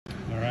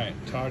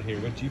Todd here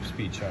with Jeep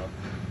Speed Shop,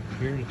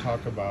 here to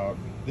talk about,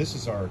 this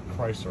is our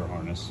Chrysler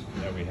harness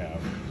that we have,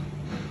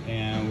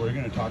 and we're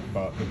going to talk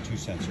about the two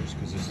sensors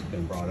because this has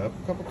been brought up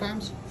a couple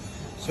times.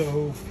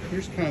 So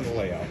here's kind of the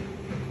layout,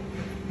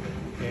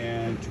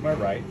 and to my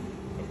right,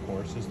 of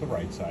course, is the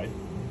right side.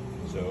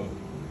 So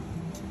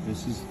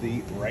this is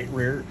the right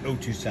rear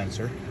O2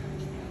 sensor.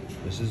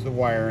 This is the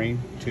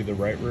wiring to the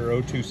right rear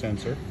O2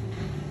 sensor.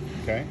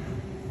 Okay.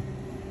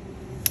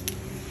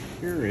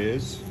 Here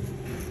is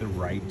the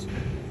right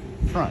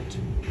front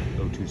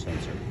O2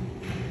 sensor.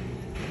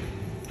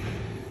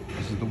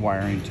 This is the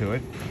wiring to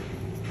it.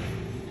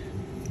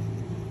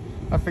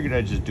 I figured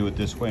I'd just do it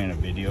this way in a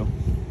video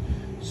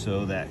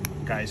so that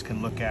guys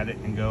can look at it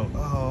and go,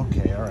 oh,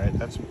 okay, all right,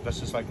 that's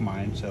just like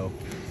mine. So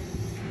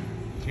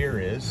here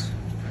is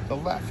the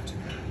left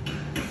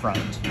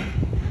front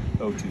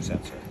O2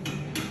 sensor.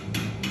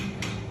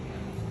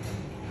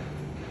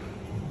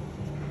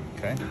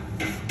 Okay,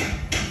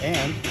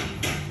 and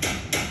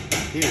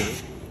here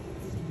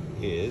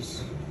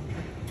is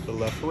the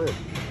left rear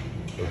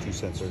O2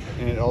 sensor,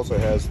 and it also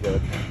has the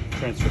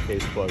transfer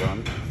case plug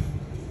on.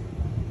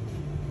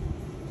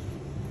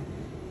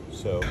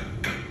 So,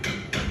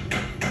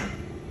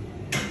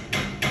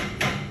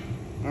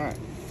 all right,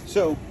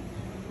 so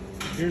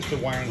here's the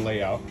wiring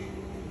layout.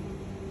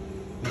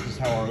 This is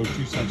how our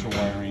O2 sensor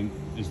wiring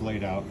is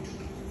laid out.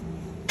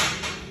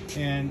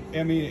 And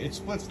I mean, it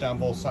splits down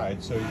both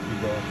sides, so you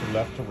go from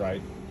left to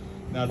right.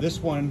 Now this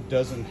one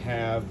doesn't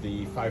have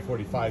the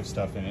 545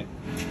 stuff in it,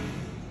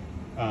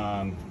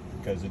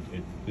 because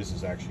this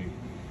is actually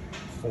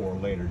for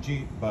later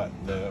Jeep, but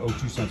the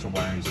O2 sensor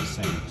wiring is the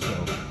same.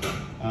 So,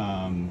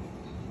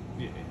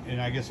 and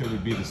I guess it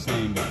would be the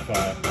same if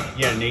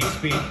you had an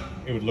 8-speed,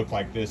 it would look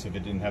like this if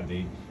it didn't have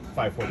the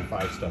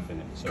 545 stuff in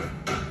it. So,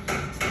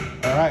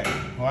 all right,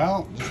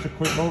 well, just a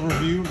quick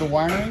overview of the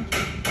wiring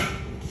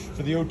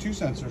for the O2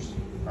 sensors.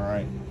 All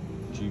right,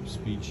 Jeep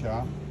Speed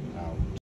Shop.